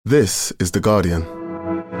This is The Guardian.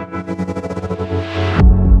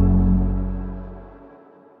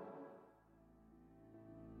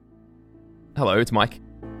 Hello, it's Mike.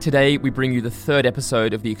 Today, we bring you the third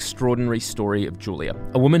episode of the extraordinary story of Julia,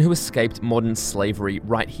 a woman who escaped modern slavery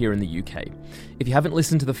right here in the UK. If you haven't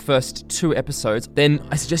listened to the first two episodes, then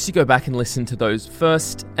I suggest you go back and listen to those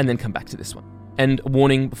first and then come back to this one. And a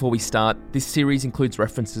warning before we start, this series includes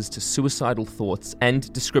references to suicidal thoughts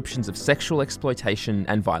and descriptions of sexual exploitation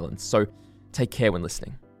and violence, so take care when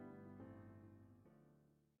listening.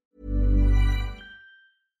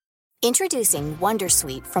 Introducing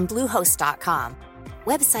Wondersuite from Bluehost.com.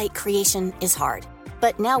 Website creation is hard,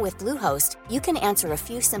 but now with Bluehost, you can answer a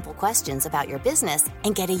few simple questions about your business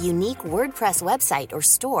and get a unique WordPress website or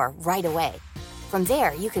store right away. From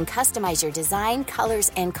there, you can customize your design,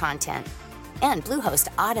 colors, and content. And Bluehost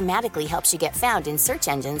automatically helps you get found in search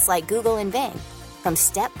engines like Google and Bing. From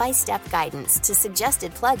step-by-step guidance to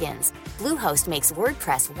suggested plugins, Bluehost makes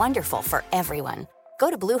WordPress wonderful for everyone.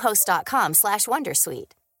 Go to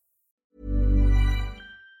bluehost.com/wondersuite.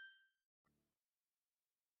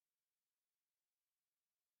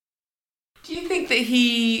 Do you think that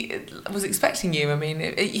he was expecting you? I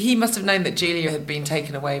mean, he must have known that Julia had been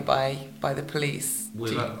taken away by the police.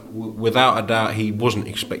 Without a doubt, he wasn't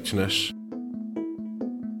expecting us.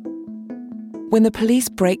 When the police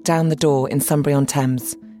break down the door in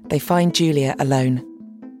Sunbury-on-Thames, they find Julia alone.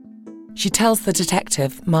 She tells the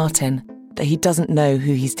detective, Martin, that he doesn't know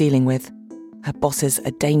who he's dealing with. Her bosses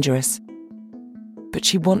are dangerous. But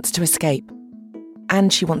she wants to escape,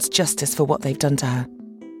 and she wants justice for what they've done to her.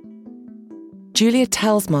 Julia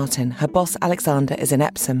tells Martin her boss Alexander is in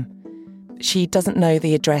Epsom. She doesn't know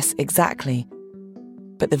the address exactly,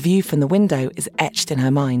 but the view from the window is etched in her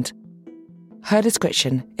mind. Her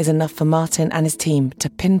description is enough for Martin and his team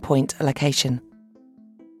to pinpoint a location.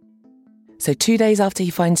 So 2 days after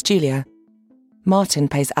he finds Julia, Martin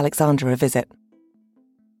pays Alexander a visit.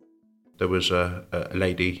 There was a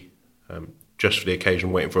lady just for the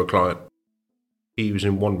occasion waiting for a client. He was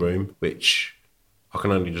in one room, which I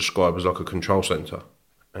can only describe as like a control centre.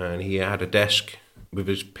 And he had a desk with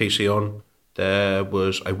his PC on. There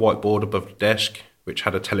was a whiteboard above the desk, which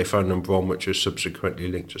had a telephone number on, which was subsequently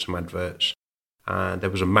linked to some adverts. And there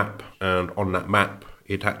was a map, and on that map,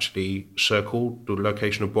 it actually circled the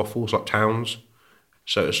location of brothels, like towns.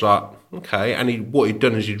 So it's like, okay. And what he'd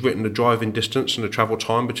done is he'd written the driving distance and the travel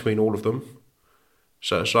time between all of them.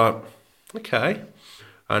 So it's like, okay.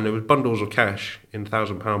 And there was bundles of cash in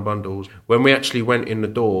 £1,000 bundles. When we actually went in the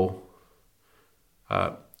door,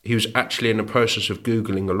 he was actually in the process of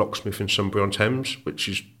Googling a locksmith in Sunbury-on-Thames, which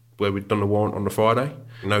is where we'd done the warrant on the Friday.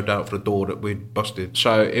 No doubt for the door that we'd busted.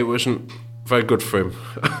 So it wasn't very good for him.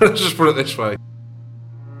 Let's just put it this way.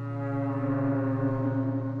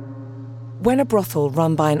 When a brothel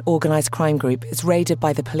run by an organised crime group is raided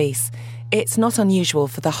by the police, it's not unusual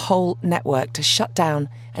for the whole network to shut down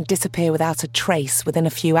and disappear without a trace within a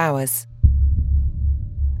few hours.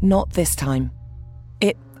 Not this time.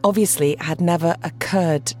 It obviously had never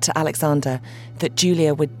occurred to Alexander that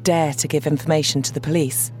Julia would dare to give information to the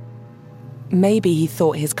police. Maybe he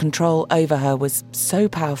thought his control over her was so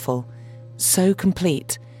powerful, so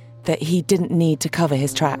complete, that he didn't need to cover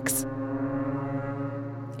his tracks.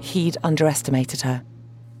 He'd underestimated her.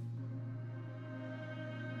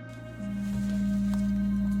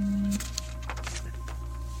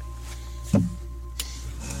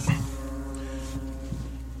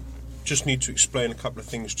 Just need to explain a couple of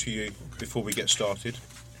things to you before we get started.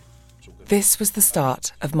 This was the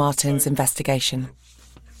start of Martin's investigation.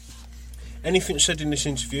 Anything said in this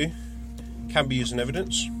interview can be used as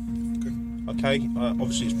evidence. Okay,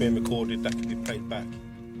 obviously it's being recorded, that can be played back.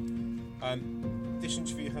 This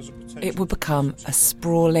interview has a potential... It would become a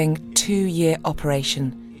sprawling 2-year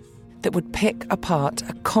operation that would pick apart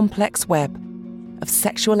a complex web of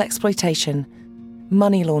sexual exploitation,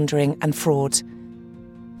 money laundering and fraud,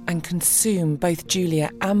 and consume both Julia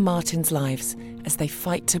and Martin's lives as they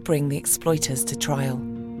fight to bring the exploiters to trial.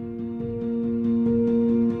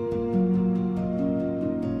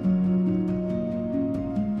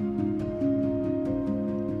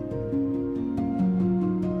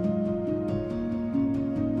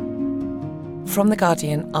 From The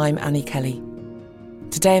Guardian, I'm Annie Kelly.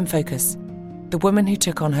 Today in Focus, the woman who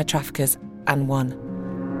took on her traffickers and won.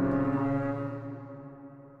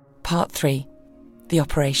 Part 3, the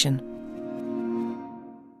operation.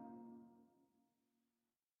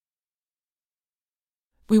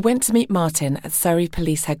 We went to meet Martin at Surrey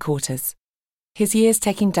Police Headquarters. His years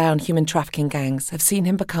taking down human trafficking gangs have seen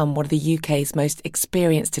him become one of the UK's most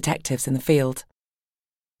experienced detectives in the field.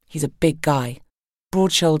 He's a big guy,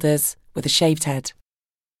 broad shoulders, with a shaved head.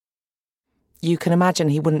 You can imagine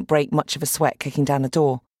he wouldn't break much of a sweat kicking down a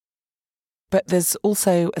door. But there's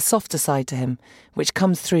also a softer side to him, which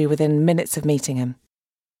comes through within minutes of meeting him.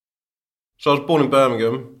 So I was born in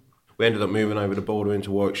Birmingham. We ended up moving over the border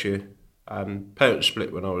into Warwickshire. Parents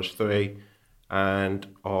split when I was 3, and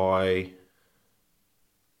I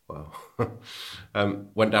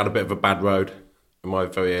went down a bit of a bad road in my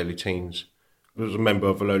very early teens. I was a member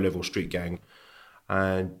of a low-level street gang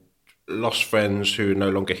and lost friends who are no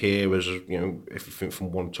longer here, as everything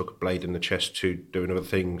from one took a blade in the chest to doing other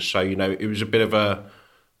things. So, it was a bit of a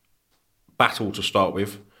battle to start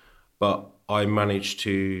with, but I managed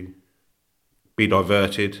to be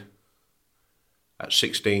diverted at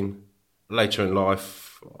 16. Later in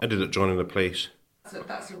life, I ended up joining the police. So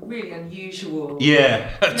that's a really unusual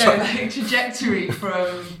trajectory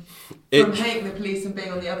from hating the police and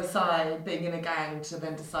being on the other side, being in a gang, to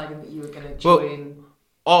then deciding that you were going to join.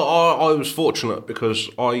 I was fortunate because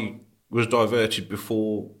I was diverted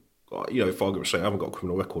before, if argument's sake, I haven't got a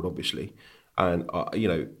criminal record, obviously. And,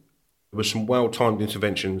 there were some well-timed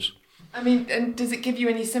interventions. I mean, and does it give you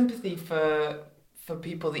any sympathy for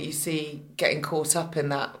people that you see getting caught up in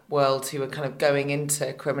that world, who are kind of going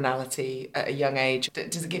into criminality at a young age?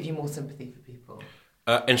 Does it give you more sympathy for people?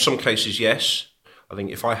 In some cases, yes. I think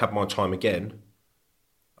if I had my time again,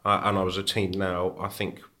 and I was a teen now, I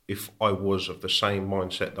think if I was of the same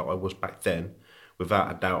mindset that I was back then, without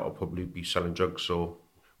a doubt, I'd probably be selling drugs or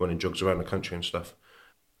running drugs around the country and stuff.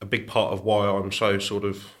 A big part of why I'm so sort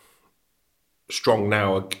of strong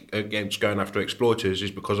now against going after exploiters is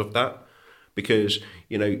because of that. Because,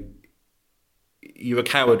 you're a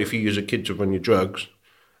coward if you use a kid to run your drugs,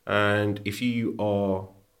 and if you are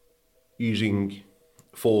using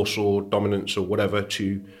force or dominance or whatever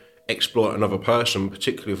to exploit another person,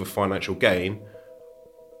 particularly for financial gain,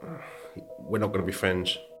 we're not going to be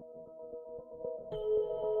friends.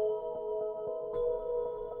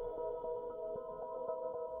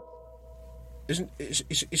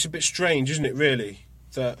 It's a bit strange, isn't it, really,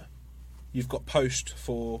 that you've got post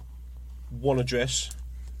for one address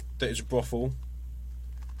that is a brothel,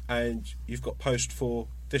 and you've got post for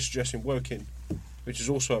this address in Woking, which is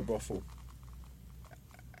also a brothel.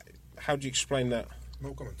 How do you explain that?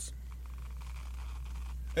 No comments.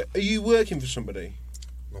 Are you working for somebody?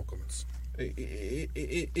 No comments.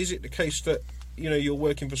 Is it the case that you're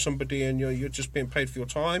working for somebody and you're just being paid for your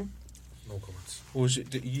time? No comments. Or is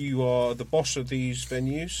it that you are the boss of these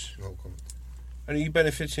venues? No comment. And are you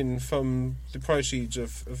benefiting from the proceeds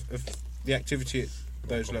of the activity at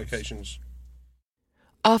those locations?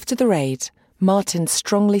 After the raid, Martin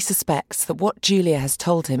strongly suspects that what Julia has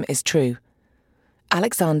told him is true.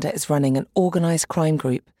 Alexander is running an organised crime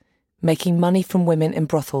group, making money from women in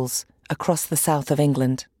brothels across the south of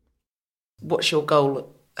England. What's your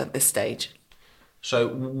goal at this stage? So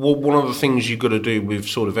one of the things you've got to do with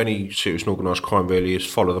sort of any serious and organised crime really is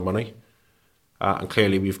follow the money. And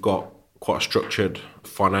clearly we've got quite a structured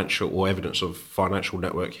financial or evidence of financial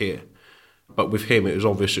network here. But with him, it was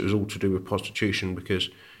obvious it was all to do with prostitution, because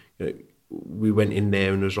we went in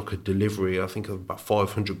there and there was like a delivery, I think, of about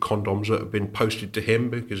 500 condoms that had been posted to him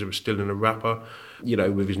because it was still in a wrapper,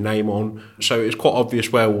 with his name on. So it's quite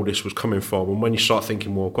obvious where all this was coming from. And when you start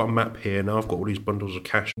thinking, well, I've got a map here, now I've got all these bundles of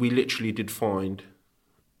cash, we literally did find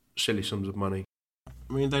silly sums of money.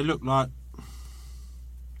 I mean, they look like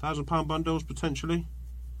 £1,000 bundles, potentially.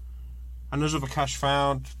 And there's other cash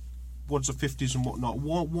found, wads of 50s and whatnot.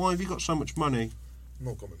 Why have you got so much money?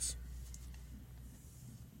 No comments.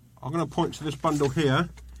 I'm going to point to this bundle here.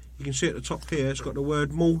 You can see at the top here, it's got the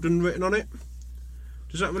word Malden written on it.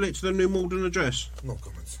 Does that relate to the new Malden address? No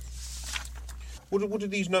comments. What do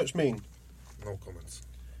these notes mean? No comments.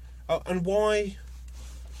 And why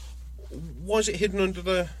is it hidden under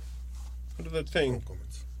the thing? No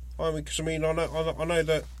comments. Because I know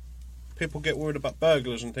that people get worried about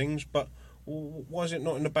burglars and things, but why is it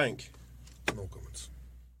not in the bank? No comments.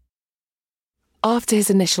 After his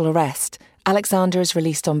initial arrest, Alexander is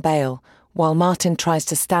released on bail, while Martin tries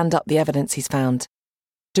to stand up the evidence he's found,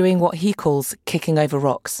 doing what he calls kicking over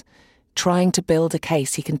rocks, trying to build a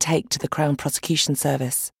case he can take to the Crown Prosecution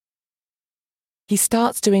Service. He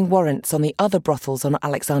starts doing warrants on the other brothels on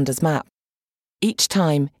Alexander's map. Each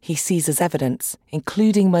time, he seizes evidence,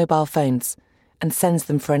 including mobile phones, and sends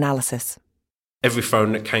them for analysis. Every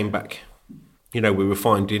phone that came back, we were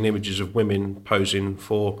finding images of women posing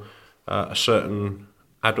for a certain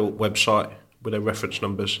adult website with their reference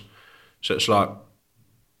numbers. So it's like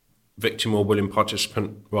victim or willing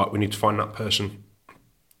participant, right, we need to find that person.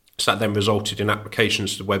 So that then resulted in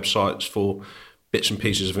applications to websites for bits and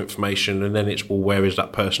pieces of information, and then it's, well, where is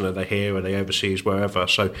that person? Are they here? Are they overseas? Wherever.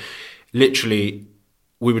 So literally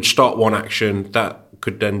we would start one action that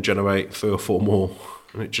could then generate 3 or 4 more,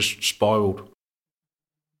 and it just spiralled.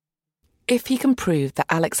 If he can prove that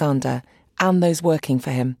Alexander and those working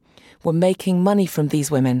for him were making money from these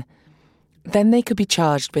women, then they could be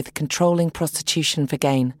charged with controlling prostitution for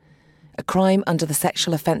gain, a crime under the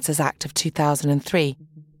Sexual Offences Act of 2003,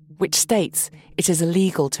 which states it is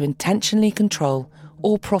illegal to intentionally control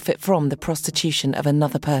or profit from the prostitution of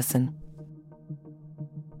another person.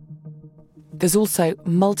 There's also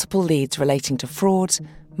multiple leads relating to fraud,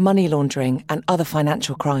 money laundering and other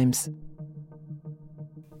financial crimes.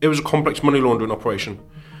 It was a complex money laundering operation.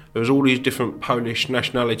 There was all these different Polish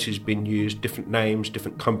nationalities being used, different names,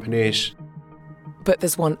 different companies. But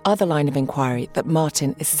there's one other line of inquiry that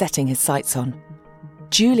Martin is setting his sights on.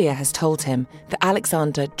 Julia has told him that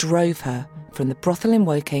Alexander drove her from the brothel in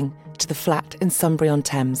Woking to the flat in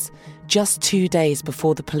Sunbury-on-Thames just 2 days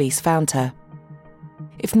before the police found her.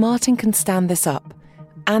 If Martin can stand this up,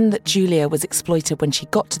 and that Julia was exploited when she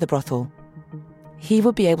got to the brothel, he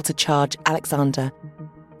will be able to charge Alexander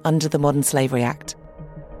under the Modern Slavery Act.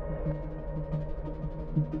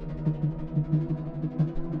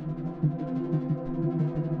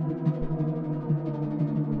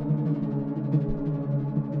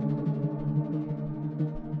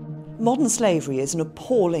 Modern slavery is an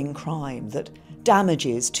appalling crime that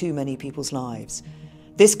damages too many people's lives.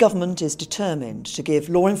 This government is determined to give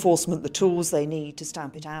law enforcement the tools they need to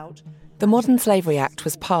stamp it out. The Modern Slavery Act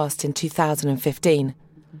was passed in 2015.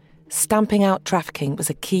 Stamping out trafficking was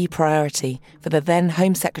a key priority for the then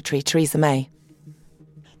Home Secretary Theresa May.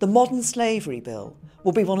 The Modern Slavery Bill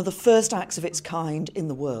will be one of the first acts of its kind in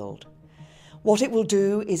the world. What it will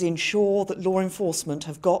do is ensure that law enforcement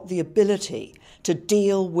have got the ability to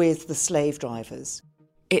deal with the slave drivers.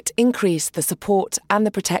 It increased the support and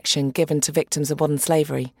the protection given to victims of modern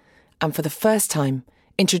slavery, and for the first time,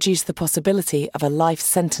 introduced the possibility of a life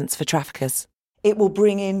sentence for traffickers. It will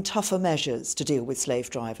bring in tougher measures to deal with slave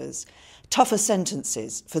drivers, tougher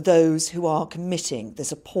sentences for those who are committing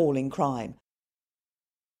this appalling crime.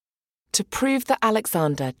 To prove that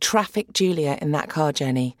Alexander trafficked Julia in that car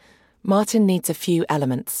journey, Martin needs a few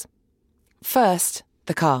elements. First,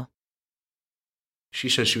 the car. She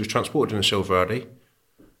says she was transported in a silver Audi.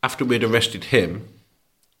 After we'd arrested him,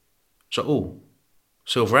 so,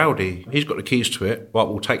 silver Audi, he's got the keys to it, right,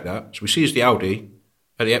 we'll take that. So we seized the Audi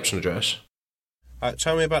at the Epsom address.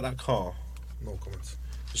 Tell me about that car. No comments.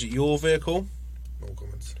 Is it your vehicle? No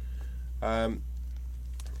comments. I'm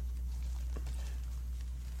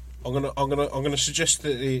gonna suggest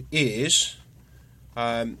that it is.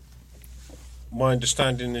 My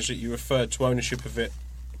understanding is that you referred to ownership of it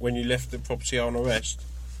when you left the property on arrest.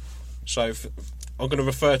 So I'm going to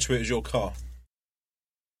refer to it as your car.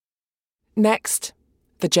 Next,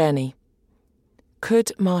 the journey.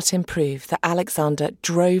 Could Martin prove that Alexander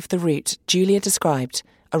drove the route Julia described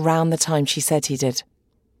around the time she said he did?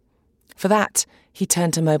 For that, he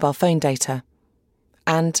turned to mobile phone data.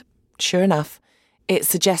 And, sure enough, it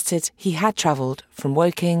suggested he had travelled from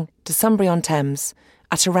Woking to Sunbury-on-Thames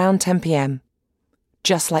at around 10 p.m,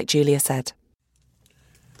 just like Julia said.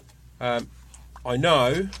 I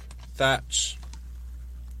know that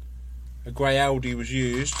a grey Audi was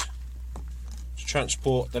used to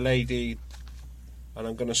transport the lady, and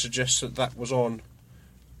I'm going to suggest that that was on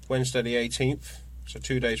Wednesday the 18th, so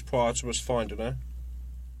 2 days prior to us finding her.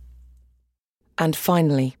 And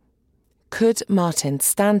finally, could Martin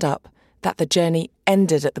stand up that the journey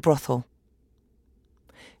ended at the brothel?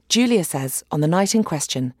 Julia says on the night in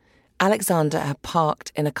question, Alexander had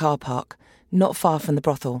parked in a car park not far from the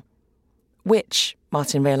brothel, which,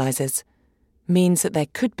 Martin realises, means that there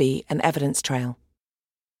could be an evidence trail.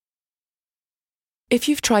 If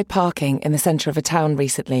you've tried parking in the centre of a town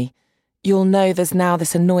recently, you'll know there's now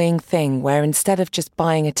this annoying thing where instead of just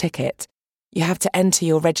buying a ticket, you have to enter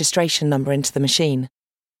your registration number into the machine.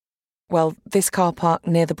 Well, this car park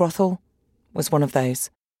near the brothel was one of those.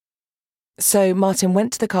 So Martin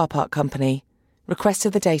went to the car park company,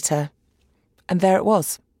 requested the data, and there it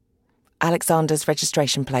was, Alexander's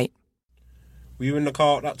registration plate. Were you in the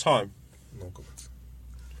car at that time? No comments.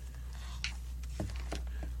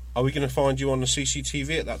 Are we going to find you on the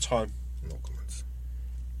CCTV at that time? No comments.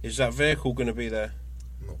 Is that vehicle going to be there?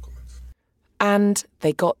 No comments. And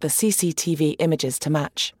they got the CCTV images to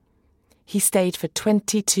match. He stayed for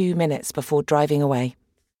 22 minutes before driving away.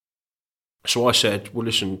 So I said, well,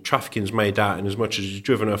 listen, trafficking's made out in as much as he's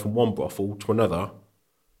driven her from one brothel to another,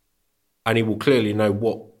 and he will clearly know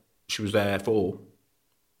what she was there for,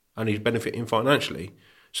 and he's benefiting financially.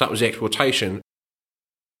 So that was the exploitation.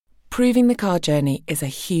 Proving the car journey is a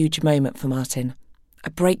huge moment for Martin, a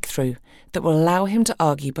breakthrough that will allow him to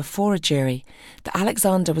argue before a jury that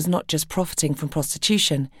Alexander was not just profiting from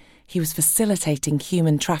prostitution, he was facilitating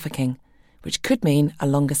human trafficking, which could mean a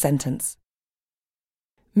longer sentence.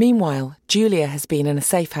 Meanwhile, Julia has been in a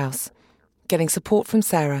safe house, getting support from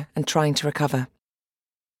Sarah and trying to recover.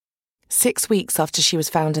 6 weeks after she was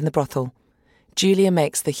found in the brothel, Julia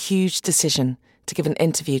makes the huge decision to give an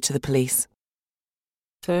interview to the police.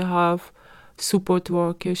 I have support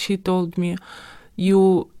worker. She told me,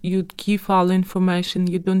 you give all information.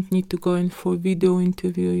 You don't need to go in for video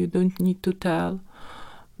interview. You don't need to tell.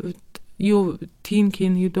 But you're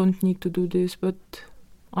thinking you don't need to do this, but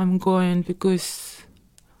I'm going because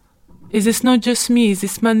it's not just me.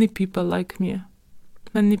 It's many people like me.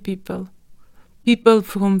 Many people. People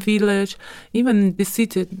from village, even in the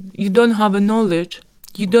city. You don't have a knowledge.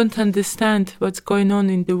 You don't understand what's going on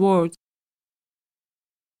in the world.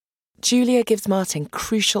 Julia gives Martin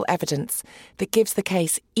crucial evidence that gives the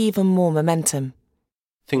case even more momentum.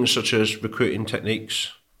 Things such as recruiting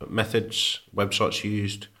techniques, methods, websites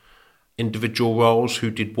used, individual roles, who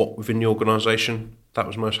did what within the organisation, that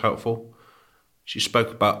was most helpful. She spoke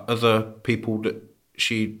about other people that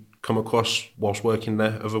she'd come across whilst working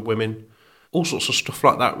there, other women, all sorts of stuff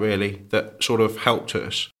like that really, that sort of helped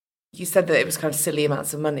us. You said that it was kind of silly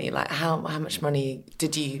amounts of money. Like, how much money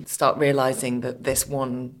did you start realising that this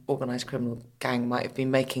one organised criminal gang might have been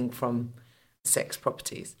making from 6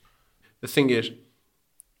 properties? The thing is,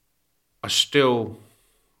 I still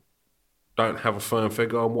don't have a firm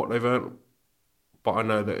figure on what they've earned, but I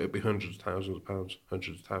know that it'd be hundreds of thousands of pounds,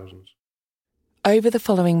 hundreds of thousands. Over the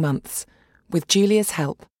following months, with Julia's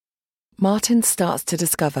help, Martin starts to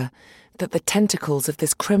discover that the tentacles of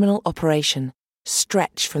this criminal operation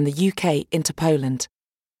stretch from the UK into Poland,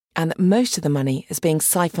 and that most of the money is being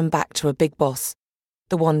siphoned back to a big boss,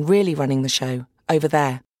 the one really running the show, over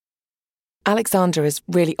there. Alexander is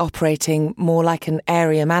really operating more like an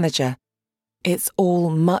area manager. It's all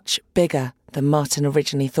much bigger than Martin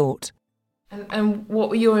originally thought. And what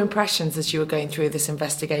were your impressions as you were going through this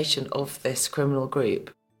investigation of this criminal group?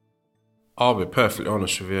 I'll be perfectly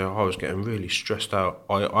honest with you, I was getting really stressed out.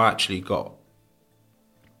 I actually got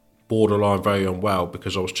borderline very unwell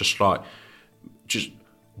because I was just like,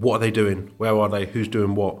 what are they doing? Where are they? Who's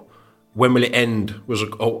doing what? When will it end?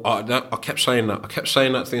 I kept saying that. I kept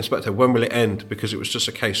saying that to the inspector. When will it end? Because it was just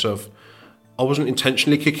a case of, I wasn't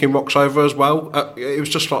intentionally kicking rocks over as well. It was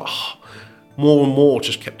just like, more and more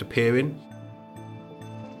just kept appearing.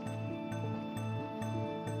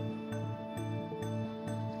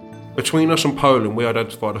 Between us and Poland, we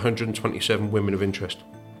identified 127 women of interest.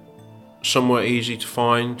 Some were easy to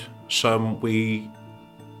find, some we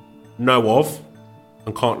know of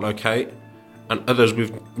and can't locate, and others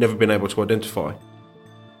we've never been able to identify.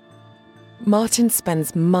 Martin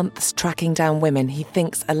spends months tracking down women he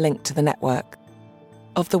thinks are linked to the network.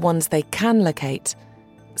 Of the ones they can locate,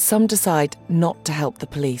 some decide not to help the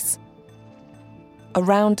police.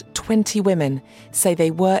 Around 20 women say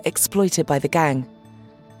they were exploited by the gang,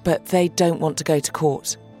 but they don't want to go to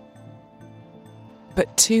court.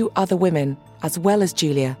 But 2 other women, as well as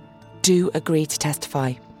Julia, do agree to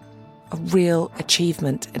testify. A real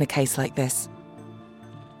achievement in a case like this.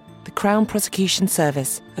 The Crown Prosecution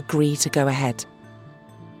Service agree to go ahead.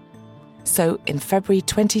 So in February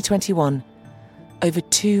 2021, over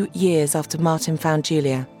 2 years after Martin found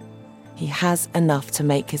Julia, he has enough to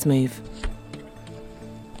make his move.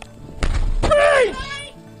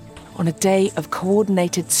 On a day of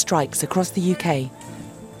coordinated strikes across the UK,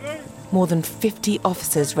 more than 50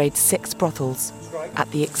 officers raid 6 brothels at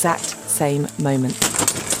the exact same moment.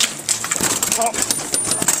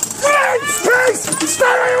 Please! Stay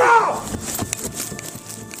where you are!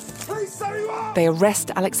 Please stay where you are! They arrest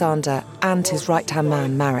Alexander and his right-hand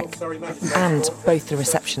man, Marek, and both the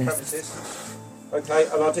receptionists. Okay,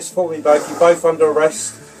 and I'll just inform you both, you're both under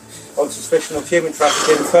arrest on suspicion of human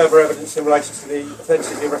trafficking and further evidence in relation to the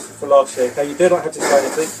offences you arrested for last year. Okay, you do not have to say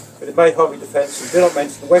anything, but it may harm your defence. You do not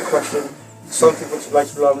mention when questioned something which is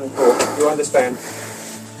later rely on in court. You understand?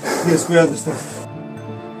 Yes, we understand.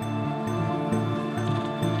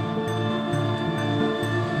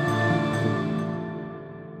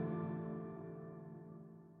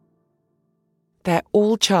 They're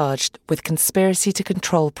all charged with conspiracy to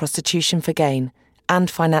control prostitution for gain and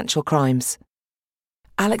financial crimes.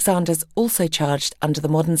 Alexander's also charged under the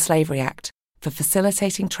Modern Slavery Act for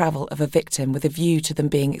facilitating travel of a victim with a view to them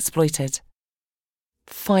being exploited.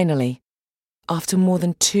 Finally, after more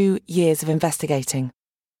than 2 years of investigating,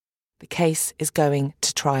 the case is going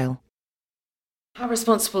to trial. How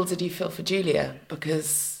responsible did you feel for Julia?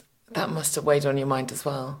 Because that must have weighed on your mind as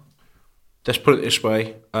well. Let's put it this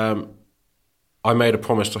way. I made a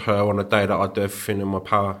promise to her on the day that I'd do everything in my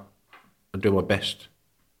power and do my best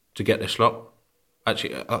to get this lot.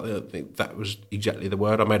 Actually, I think that was exactly the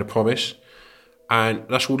word. I made a promise. And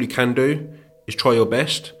that's all you can do, is try your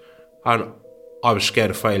best. And I was scared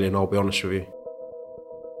of failing, I'll be honest with you.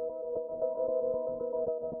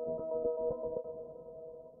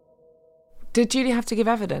 Did Julia have to give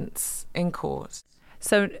evidence in court?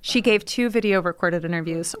 So she gave 2 video recorded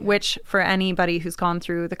interviews, which for anybody who's gone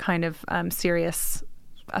through the kind of serious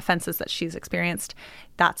offences that she's experienced,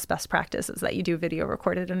 that's best practice, is that you do video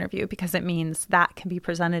recorded interview, because it means that can be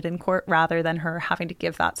presented in court rather than her having to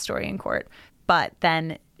give that story in court. But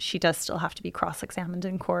then she does still have to be cross-examined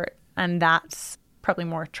in court, and that's probably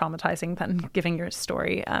more traumatizing than giving your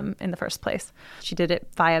story in the first place. She did it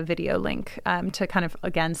via video link to kind of,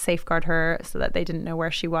 again, safeguard her so that they didn't know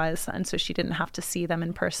where she was, and so she didn't have to see them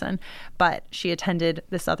in person. But she attended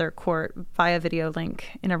this other court via video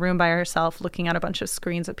link in a room by herself, looking at a bunch of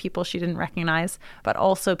screens of people she didn't recognize, but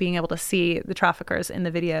also being able to see the traffickers in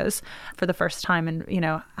the videos for the first time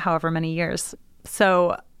in, however many years.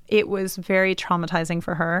 So it was very traumatizing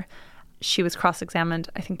for her. She was cross-examined,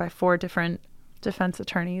 I think, by 4 different defence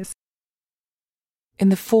attorneys. In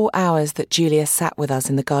the 4 hours that Julia sat with us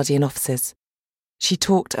in the Guardian offices, she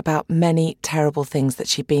talked about many terrible things that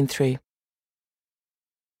she'd been through.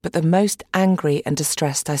 But the most angry and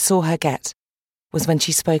distressed I saw her get was when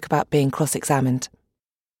she spoke about being cross-examined.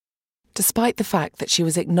 Despite the fact that she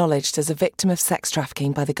was acknowledged as a victim of sex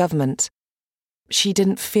trafficking by the government, she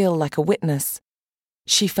didn't feel like a witness.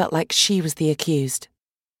 She felt like she was the accused.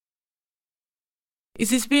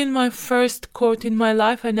 This has been my first court in my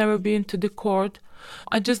life. I never been to the court.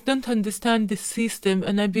 I just don't understand the system,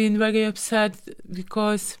 and I've been very upset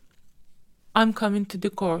because I'm coming to the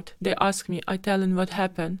court. They ask me, I tell them what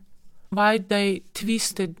happened. Why they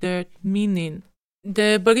twisted their meaning.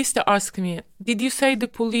 The barrister asked me, did you say the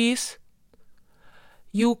police?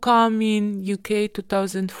 You come in UK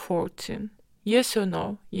 2014. Yes or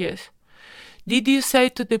no? Yes. Did you say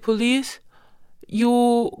to the police,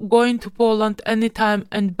 you going to Poland anytime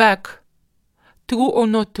and back? True or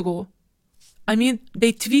not true? I mean,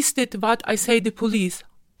 they twisted what I say the police.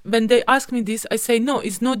 When they ask me this, I say, no,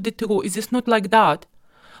 it's not the true. It's just not like that.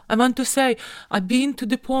 I want to say, I've been to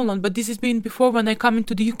the Poland, but this has been before when I come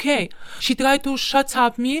into the UK. She tried to shut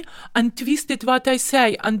up me and twisted what I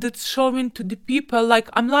say, and that's showing to the people like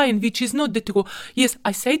I'm lying, which is not the true. Yes,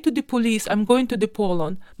 I say to the police, I'm going to the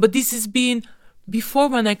Poland, but this has been before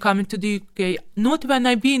when I come into the UK, not when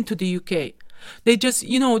I've been to the UK. They just,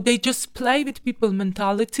 they just play with people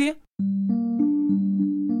mentality.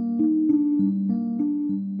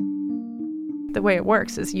 The way it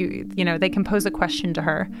works is they can pose a question to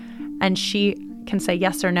her and she can say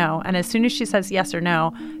yes or no. And as soon as she says yes or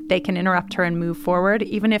no, they can interrupt her and move forward,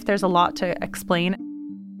 even if there's a lot to explain.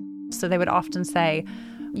 So they would often say,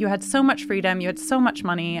 you had so much freedom, you had so much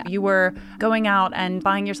money, you were going out and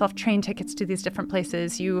buying yourself train tickets to these different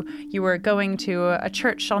places, you were going to a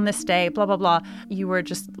church on this day, blah, blah, blah. You were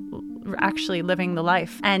just actually living the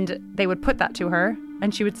life. And they would put that to her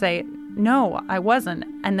and she would say, no, I wasn't.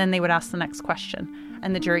 And then they would ask the next question.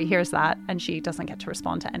 And the jury hears that and she doesn't get to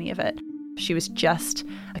respond to any of it. She was just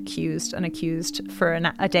accused for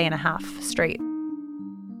a day and a half straight.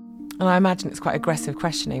 And I imagine it's quite aggressive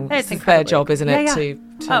questioning. It's their job, isn't it,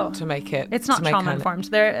 yeah. to make it... It's not trauma-informed.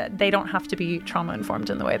 They don't have to be trauma-informed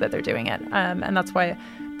in the way that they're doing it. And that's why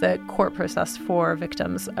the court process for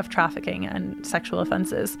victims of trafficking and sexual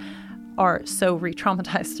offences are so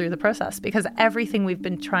re-traumatized through the process, because everything we've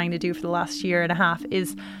been trying to do for the last year and a half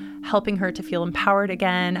is helping her to feel empowered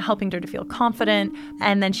again, helping her to feel confident.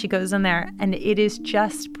 And then she goes in there and it is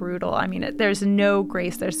just brutal. I mean, there's no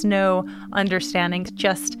grace, there's no understanding,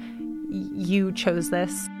 just you chose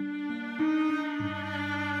this.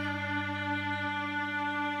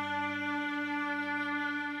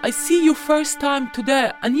 I see you first time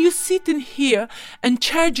today and you sitting here and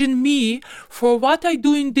charging me for what I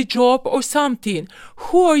do in the job or something.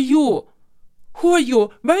 Who are you? Who are you?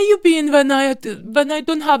 Where you been when I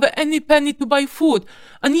don't have any penny to buy food?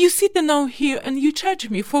 And you sitting now here and you charge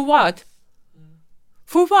me for what?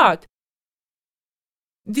 For what?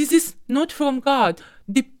 This is not from God.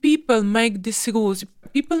 The people make these rules.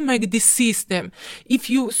 People make this system. If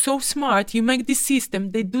you're so smart, you make this system.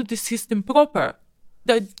 They do the system proper.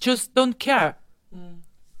 They just don't care.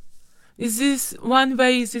 Is this one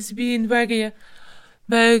way? Is this being very,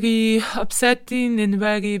 very upsetting and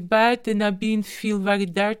very bad, and I've been feel very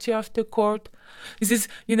dirty after court? Is this,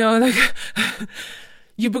 like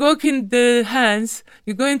you broke in the hands,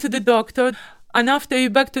 you go into the doctor. And after you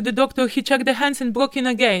back to the doctor, he checked the hands and broken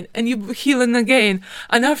again, and you healing again.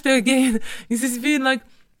 And after again, it's just feeling like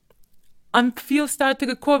I feel start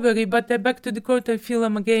recovery, but I back to the court, I feel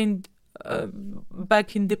I'm again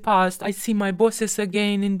back in the past. I see my bosses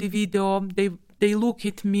again in the video. They look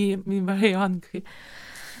at me very angry.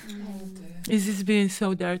 It's just been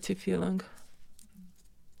so dirty feeling.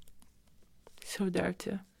 So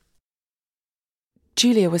dirty.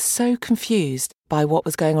 Julia was so confused by what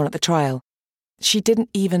was going on at the trial. She didn't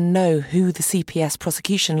even know who the CPS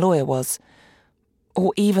prosecution lawyer was,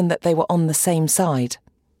 or even that they were on the same side.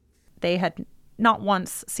 They had not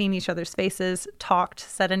once seen each other's faces, talked,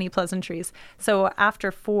 said any pleasantries. So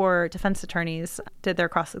after 4 defense attorneys did their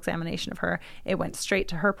cross-examination of her, it went straight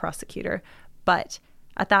to her prosecutor. But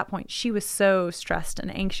at that point, she was so stressed and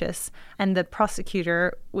anxious, and the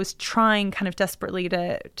prosecutor was trying kind of desperately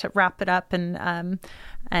to wrap it up and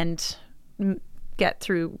get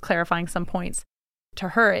through clarifying some points. To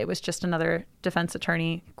her, it was just another defense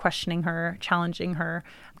attorney questioning her, challenging her,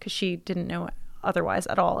 because she didn't know otherwise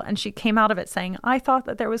at all. And she came out of it saying, I thought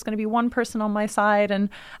that there was going to be one person on my side, and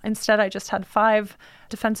instead I just had 5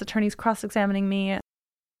 defense attorneys cross-examining me.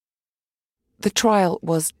 The trial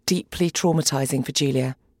was deeply traumatising for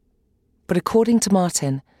Julia. But according to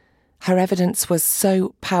Martin, her evidence was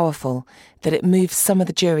so powerful that it moved some of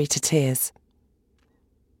the jury to tears.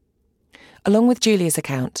 Along with Julia's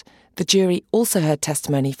account, the jury also heard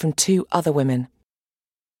testimony from 2 other women.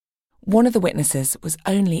 One of the witnesses was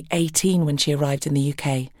only 18 when she arrived in the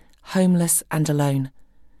UK, homeless and alone.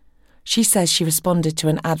 She says she responded to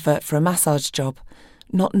an advert for a massage job,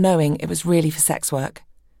 not knowing it was really for sex work.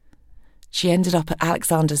 She ended up at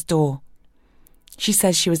Alexander's door. She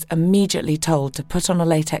says she was immediately told to put on a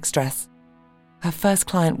latex dress. Her first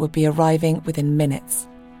client would be arriving within minutes.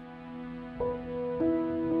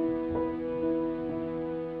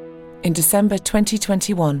 In December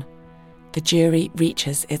 2021, the jury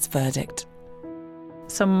reaches its verdict.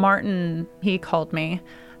 So Martin, he called me,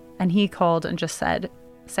 and he called and just said,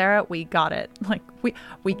 Sarah, we got it. Like,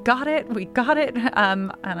 we got it. And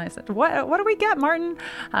I said, what do we get, Martin?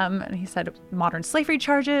 And he said, modern slavery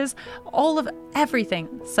charges, all of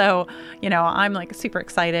everything. So, I'm like super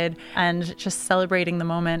excited and just celebrating the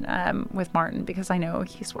moment with Martin, because I know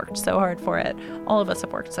he's worked so hard for it. All of us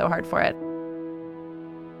have worked so hard for it.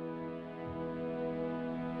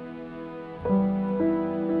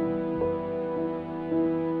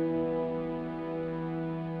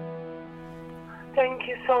 Thank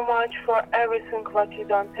you so much for everything what you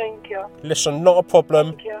done. Thank you. Listen, not a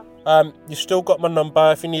problem. Thank you. You still got my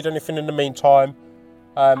number if you need anything in the meantime.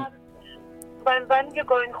 When you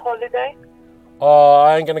going holiday?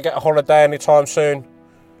 I ain't going to get a holiday anytime soon.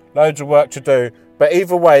 Loads of work to do. But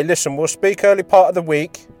either way, listen, we'll speak early part of the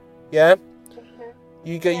week. Yeah?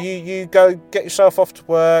 Mm-hmm. You go get yourself off to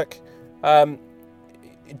work.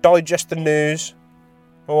 Digest the news.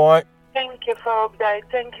 All right? Thank you for update.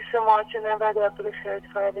 Thank you so much, and I really appreciate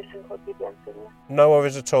for everything what you done to me. No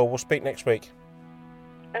worries at all. We'll speak next week.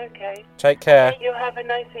 Okay. Take care. You have a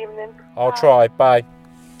nice evening. I'll try. Bye.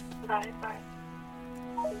 Bye. Bye.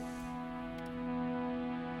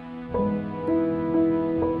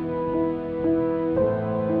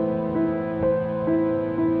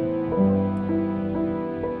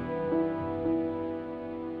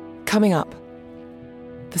 Coming up,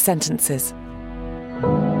 the sentences.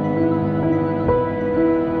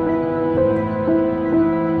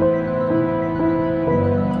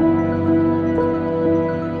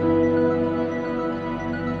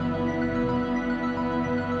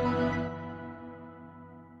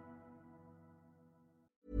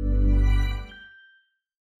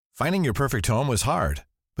 Finding your perfect home was hard,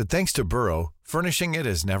 but thanks to Burrow, furnishing it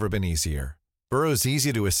has never been easier. Burrow's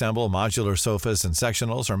easy-to-assemble modular sofas and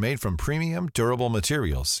sectionals are made from premium, durable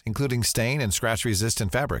materials, including stain and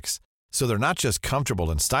scratch-resistant fabrics. So they're not just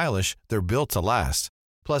comfortable and stylish, they're built to last.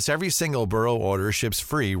 Plus, every single Burrow order ships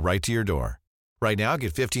free right to your door. Right now,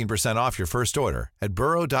 get 15% off your first order at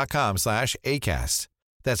burrow.com/ACAST.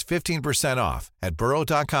 That's 15% off at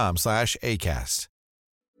burrow.com/ACAST.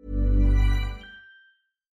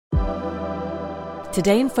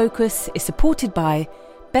 Today in Focus is supported by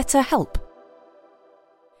BetterHelp.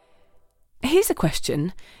 Here's a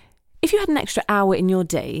question. If you had an extra hour in your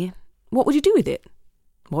day, what would you do with it?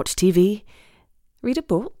 Watch TV? Read a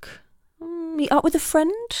book? Meet up with a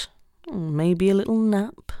friend? Maybe a little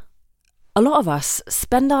nap? A lot of us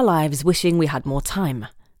spend our lives wishing we had more time.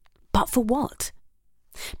 But for what?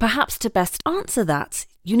 Perhaps to best answer that,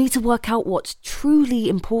 you need to work out what's truly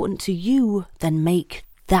important to you, then make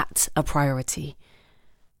that a priority.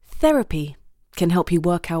 Therapy can help you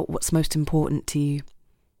work out what's most important to you.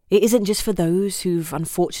 It isn't just for those who've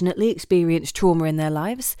unfortunately experienced trauma in their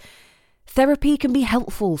lives. Therapy can be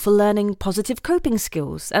helpful for learning positive coping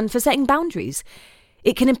skills and for setting boundaries.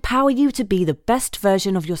 It can empower you to be the best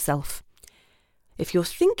version of yourself. If you're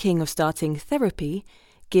thinking of starting therapy,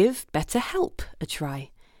 give BetterHelp a try.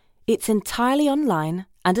 It's entirely online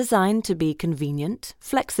and designed to be convenient,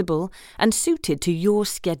 flexible, and suited to your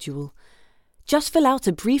schedule. Just fill out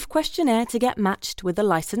a brief questionnaire to get matched with a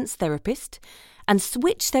licensed therapist and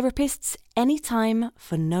switch therapists anytime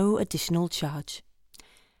for no additional charge.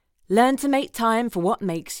 Learn to make time for what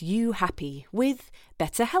makes you happy with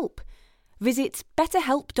BetterHelp. Visit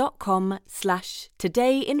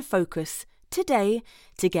betterhelp.com/todayinfocus today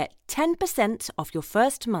to get 10% off your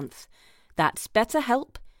first month. That's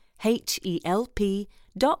BetterHelp,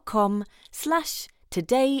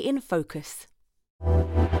 HELP.com/todayinfocus.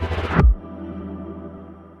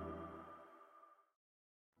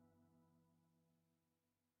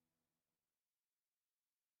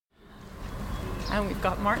 And we've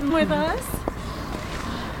got Martin with us.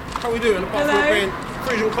 How are we doing? Apart Hello. from being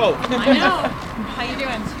freezing cold. I know. How you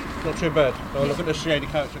doing? Not too bad. Oh, look at the shady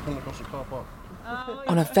character coming across the car park.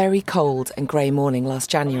 On a very cold and grey morning last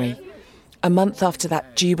January, a month after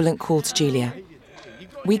that jubilant call to Julia,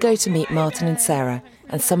 we go to meet Martin and Sarah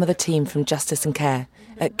and some of the team from Justice and Care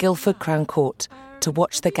at Guildford Crown Court to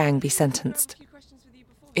watch the gang be sentenced.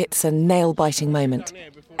 It's a nail-biting moment.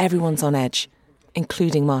 Everyone's on edge,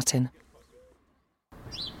 including Martin.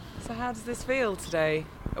 So how does this feel today,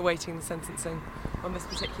 awaiting the sentencing on this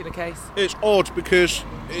particular case? It's odd because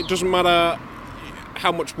it doesn't matter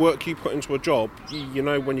how much work you put into a job. You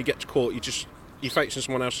know, when you get to court, you're facing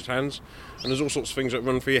someone else's hands, and there's all sorts of things that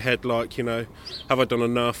run through your head, like, you know, have I done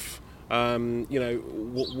enough? You know,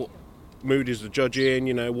 what mood is the judge in?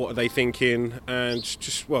 You know, what are they thinking? And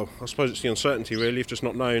just, well, I suppose it's the uncertainty, really, of just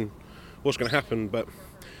not knowing what's going to happen. But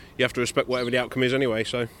you have to respect whatever the outcome is anyway,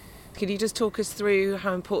 so. Could you just talk us through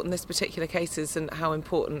how important this particular case is and how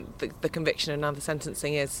important the conviction and now the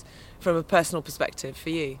sentencing is from a personal perspective for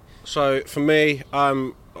you? So for me,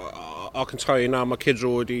 I can tell you now, my kids are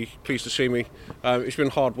already pleased to see me. It's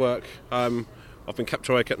been hard work. I've been kept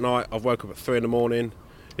awake at night. I've woke up at 3 a.m.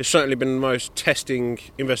 It's certainly been the most testing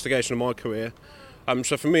investigation of my career.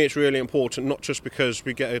 So for me, it's really important, not just because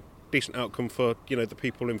we get a decent outcome for, you know, the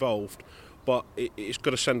people involved, but it's got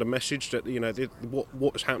to send a message that, you know,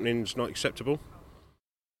 what is happening is not acceptable.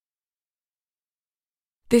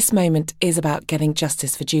 This moment is about getting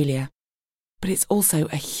justice for Julia, but it's also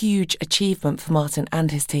a huge achievement for Martin and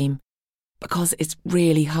his team, because it's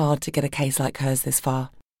really hard to get a case like hers this far.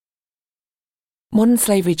 Modern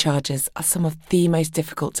slavery charges are some of the most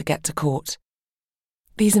difficult to get to court.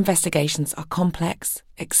 These investigations are complex,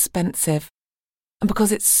 expensive, and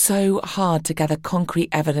because it's so hard to gather concrete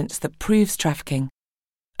evidence that proves trafficking,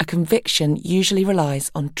 a conviction usually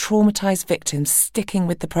relies on traumatised victims sticking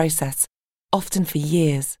with the process, often for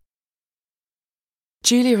years.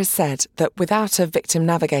 Julia has said that without a victim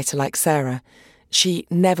navigator like Sarah, she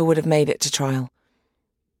never would have made it to trial.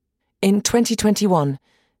 In 2021,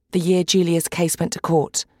 the year Julia's case went to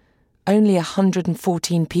court, only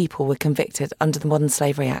 114 people were convicted under the Modern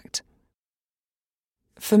Slavery Act.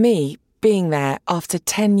 For me, being there after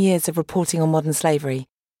 10 years of reporting on modern slavery,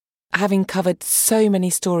 having covered so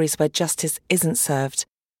many stories where justice isn't served,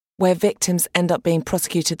 where victims end up being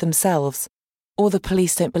prosecuted themselves, or the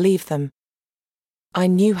police don't believe them, I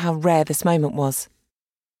knew how rare this moment was.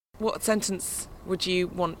 What sentence would you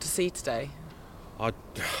want to see today? I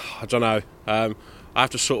don't know. I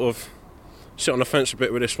have to sort of sit on the fence a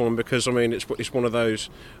bit with this one because, I mean, it's one of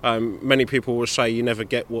those. Many people will say you never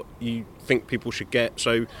get what you think people should get.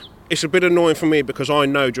 So it's a bit annoying for me because I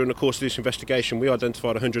know during the course of this investigation we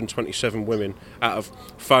identified 127 women out of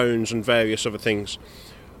phones and various other things.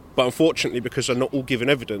 But unfortunately, because they're not all given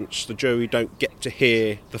evidence, the jury don't get to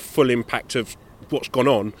hear the full impact of what's gone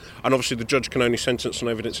on, and obviously the judge can only sentence on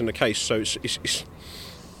evidence in the case. So it's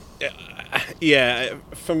yeah,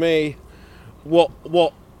 for me, what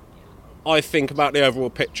I think about the overall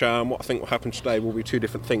picture and what I think will happen today will be two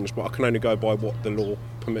different things, but I can only go by what the law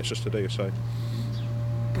permits us to do. So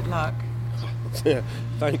good luck. Yeah,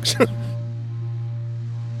 thanks.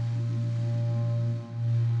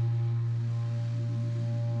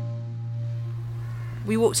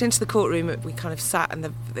 We walked into the courtroom, we kind of sat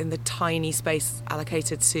in the tiny space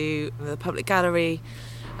allocated to the public gallery,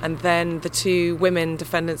 and then the two women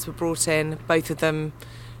defendants were brought in, both of them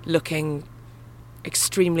looking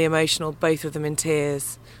extremely emotional, both of them in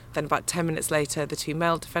tears. Then about 10 minutes later, the two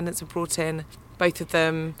male defendants were brought in, both of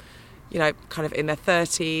them, you know, kind of in their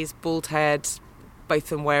 30s, bald head, both of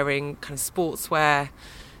them wearing kind of sportswear.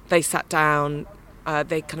 They sat down,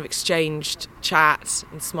 They kind of exchanged chat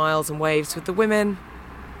and smiles and waves with the women.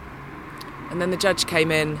 And then the judge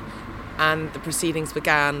came in and the proceedings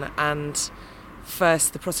began. And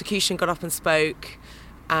first the prosecution got up and spoke,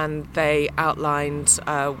 and they outlined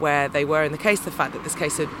where they were in the case, the fact that this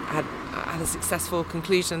case had a successful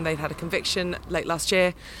conclusion. They'd had a conviction late last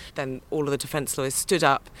year. Then all of the defence lawyers stood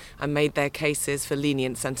up and made their cases for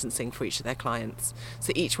lenient sentencing for each of their clients.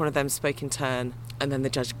 So each one of them spoke in turn, and then the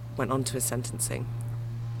judge went on to his sentencing.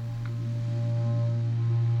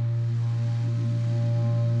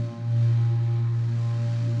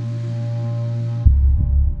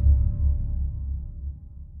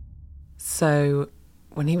 So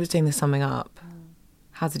when he was doing the summing up,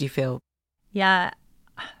 how did you feel? Yeah,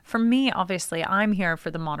 for me, obviously, I'm here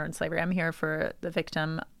for the modern slavery. I'm here for the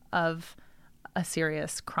victim of a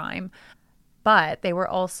serious crime. But they were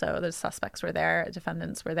also, the suspects were there,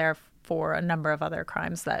 defendants were there for a number of other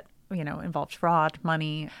crimes that, involved fraud,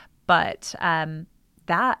 money. But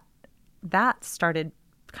that started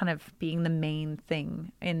kind of being the main thing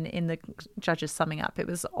in the judge's summing up. It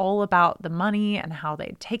was all about the money and how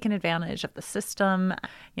they'd taken advantage of the system.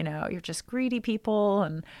 You're just greedy people,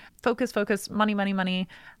 and focus, money.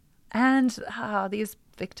 And these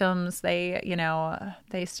victims, they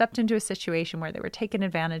stepped into a situation where they were taken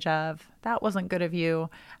advantage of. That wasn't good of you.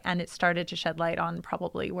 And it started to shed light on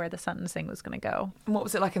probably where the sentencing was going to go. And what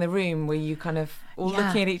was it like in the room? Were you kind of all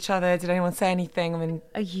looking at each other? Did anyone say anything?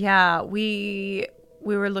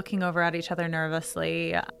 We were looking over at each other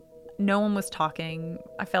nervously. No one was talking.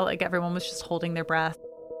 I felt like everyone was just holding their breath.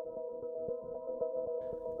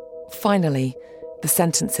 Finally, the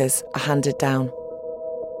sentences are handed down.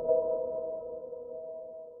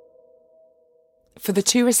 For the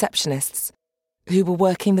two receptionists who were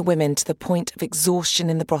working the women to the point of exhaustion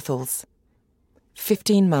in the brothels,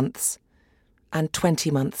 15 months and 20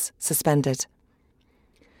 months suspended.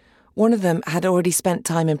 One of them had already spent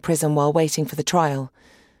time in prison while waiting for the trial,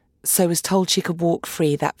 so was told she could walk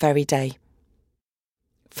free that very day.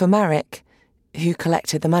 For Marek, who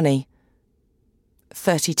collected the money,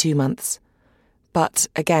 32 months. But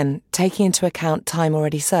again, taking into account time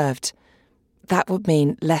already served, that would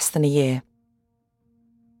mean less than a year.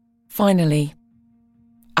 Finally,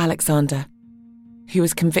 Alexander, who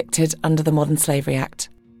was convicted under the Modern Slavery Act.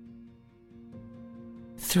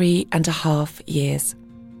 3.5 years.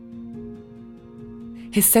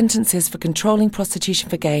 His sentences for controlling prostitution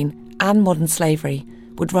for gain and modern slavery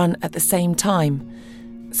would run at the same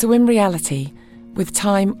time. So in reality, with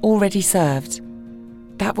time already served,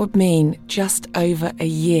 that would mean just over a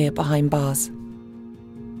year behind bars.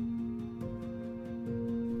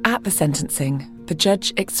 At the sentencing, the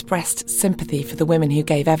judge expressed sympathy for the women who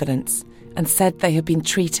gave evidence and said they had been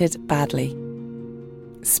treated badly.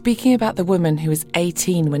 Speaking about the woman who was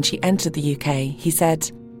 18 when she entered the UK, he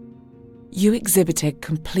said, "You exhibited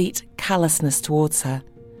complete callousness towards her.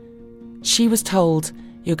 She was told,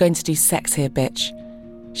 'You're going to do sex here, bitch.'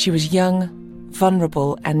 She was young,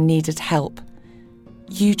 vulnerable, and needed help.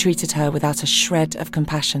 You treated her without a shred of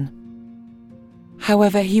compassion."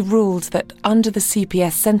 However, he ruled that under the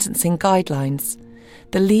CPS sentencing guidelines,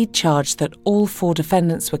 the lead charge that all 4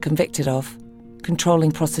 defendants were convicted of,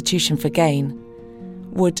 controlling prostitution for gain,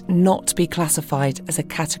 would not be classified as a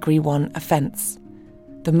Category 1 offence,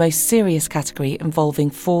 the most serious category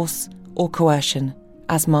involving force or coercion,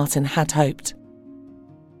 as Martin had hoped.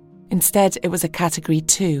 Instead, it was a Category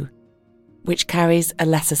 2, which carries a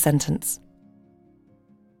lesser sentence.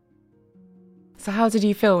 So how did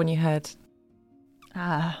you feel when you heard? You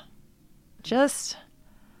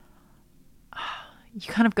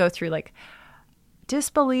kind of go through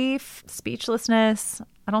disbelief, speechlessness.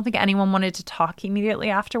 I don't think anyone wanted to talk immediately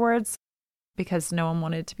afterwards because no one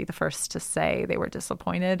wanted to be the first to say they were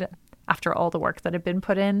disappointed after all the work that had been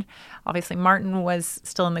put in. Obviously, Martin was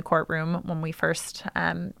still in the courtroom when we first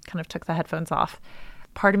kind of took the headphones off.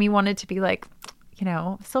 Part of me wanted to be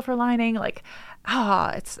silver lining,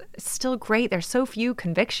 it's still great. There's so few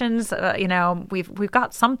convictions. We've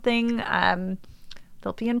got something.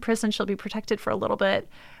 They'll be in prison. She'll be protected for a little bit.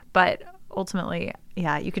 But ultimately,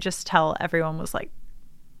 you could just tell everyone was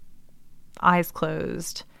eyes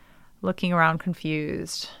closed, looking around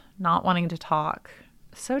confused, not wanting to talk.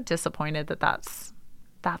 So disappointed that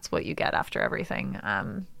that's what you get after everything.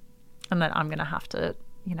 And that I'm going to have to,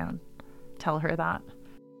 tell her that.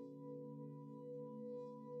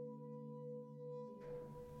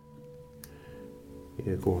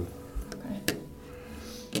 Yeah, go on. Okay.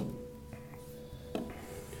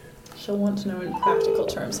 She'll want to know in practical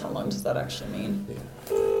terms, how long does that actually mean? Yeah.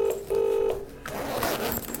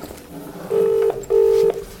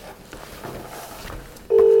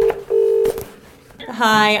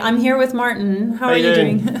 Hi, I'm here with Martin. How are you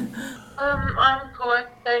doing? I'm good,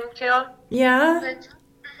 thank you. Yeah?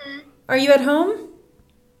 Are you at home?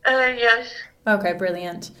 Yes. Okay,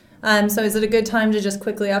 brilliant. So is it a good time to just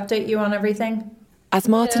quickly update you on everything? As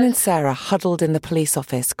Martin and Sarah huddled in the police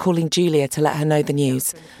office, calling Julia to let her know the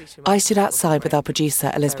news, I stood outside with our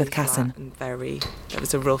producer, Elizabeth Casson. There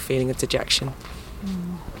was a real feeling of dejection.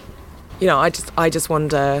 You know, I just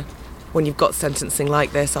wonder, when you've got sentencing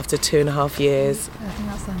like this after 2.5 years. I think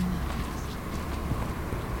that's them.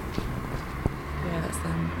 Yeah, that's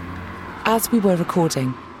them. As we were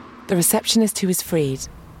recording, the receptionist who was freed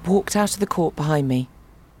walked out of the court behind me.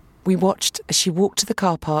 We watched as she walked to the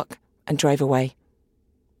car park and drove away.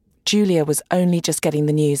 Julia was only just getting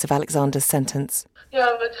the news of Alexander's sentence.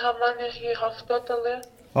 Yeah, but how many he have totally?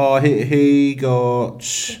 Oh, he got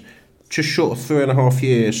just short of 3.5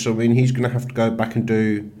 years. So I mean, he's going to have to go back and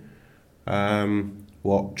do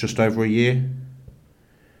just over a year.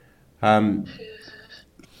 At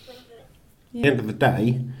the end of the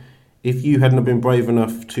day, if you hadn't have been brave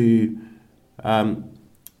enough to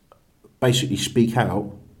basically speak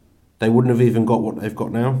out, they wouldn't have even got what they've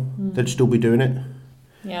got now. They'd still be doing it.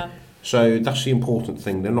 Yeah. So that's the important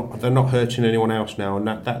thing. They're not hurting anyone else now, and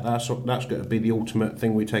that's going to be the ultimate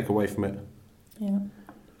thing we take away from it. Yeah.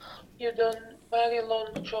 You done very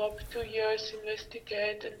long job, 2 years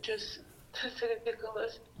investigate, and just that's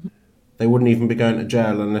ridiculous. They wouldn't even be going to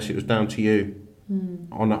jail unless it was down to you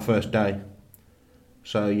on that first day.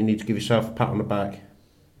 So you need to give yourself a pat on the back.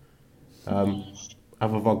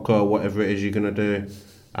 Have a vodka or whatever it is you're going to do,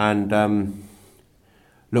 and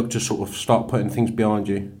look to sort of start putting things behind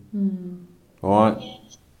you. All right?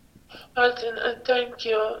 Martin, and thank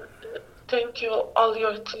you all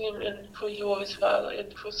your team, and for you as well,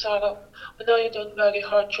 and for Sarah. I know you done a very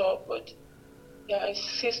hard job, but yeah, it's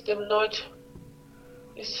system not.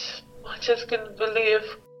 I just can't believe.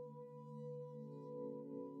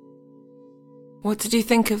 What did you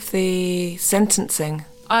think of the sentencing?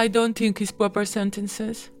 I don't think it's proper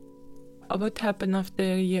sentences. What happened after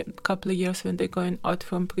a couple of years when they're going out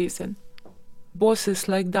from prison? Bosses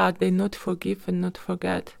like that, they not forgive and not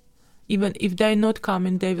forget. Even if they're not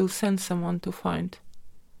coming, they will send someone to find.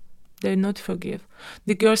 They not forgive.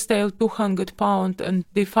 The girl stole 200 pounds and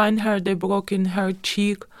they find her, they broken her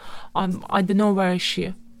cheek. I don't know where is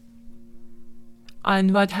she.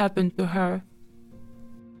 And what happened to her.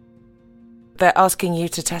 They're asking you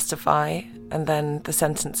to testify, and then the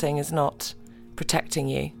sentencing is not protecting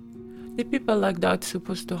you. The people like that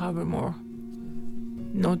supposed to have more.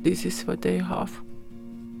 No, this is what they have.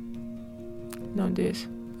 No, this.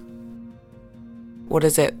 What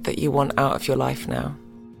is it that you want out of your life now?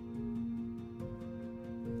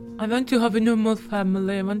 I want to have a normal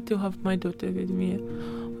family. I want to have my daughter with me.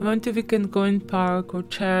 I want we can go in park or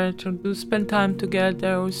church or spend time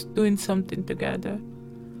together or doing something together.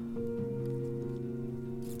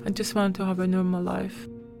 I just want to have a normal life.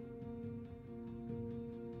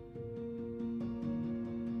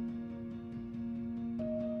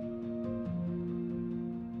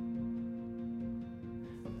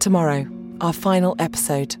 Tomorrow, our final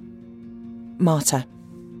episode. Marta.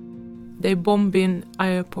 They bombing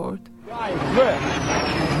airport.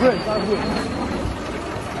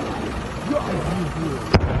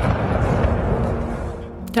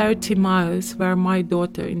 30 miles were my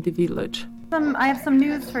daughter in the village. I have some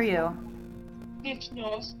news for you. Which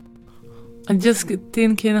news? I'm just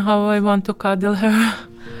thinking how I want to cuddle her.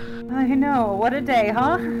 I know, what a day,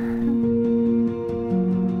 huh?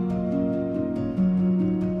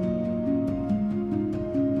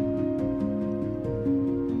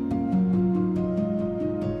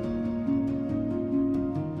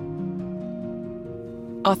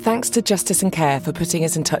 Our thanks to Justice and Care for putting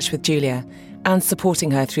us in touch with Julia and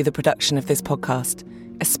supporting her through the production of this podcast,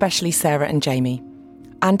 especially Sarah and Jamie,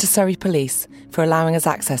 and to Surrey Police for allowing us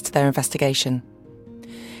access to their investigation.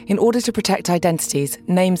 In order to protect identities,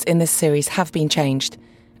 names in this series have been changed,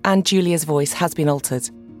 and Julia's voice has been altered.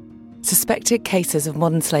 Suspected cases of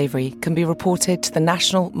modern slavery can be reported to the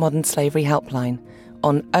National Modern Slavery Helpline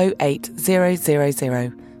on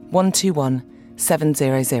 08000 121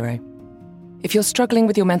 700. If you're struggling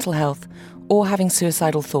with your mental health or having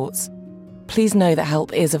suicidal thoughts, please know that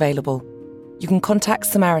help is available. You can contact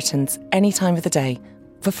Samaritans any time of the day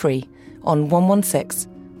for free on 116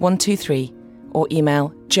 123 or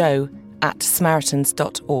email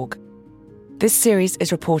joe@samaritans.org. This series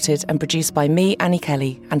is reported and produced by me, Annie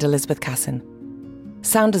Kelly, and Elizabeth Casson.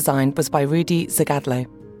 Sound design was by Rudy Zagadlo.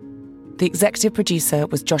 The executive producer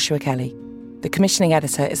was Joshua Kelly. The commissioning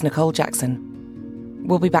editor is Nicole Jackson.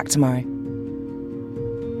 We'll be back tomorrow.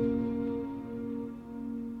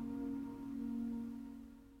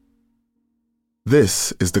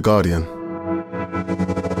 This is The Guardian.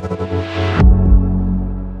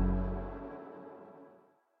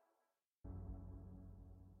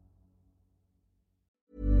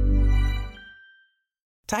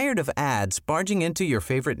 Tired of ads barging into your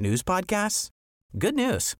favorite news podcasts? Good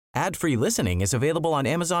news. Ad-free listening is available on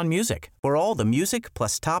Amazon Music for all the music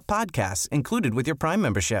plus top podcasts included with your Prime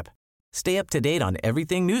membership. Stay up to date on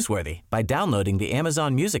everything newsworthy by downloading the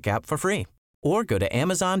Amazon Music app for free or go to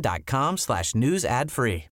amazon.com/news ad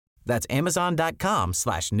free. That's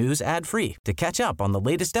amazon.com/news ad free to catch up on the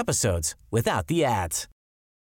latest episodes without the ads.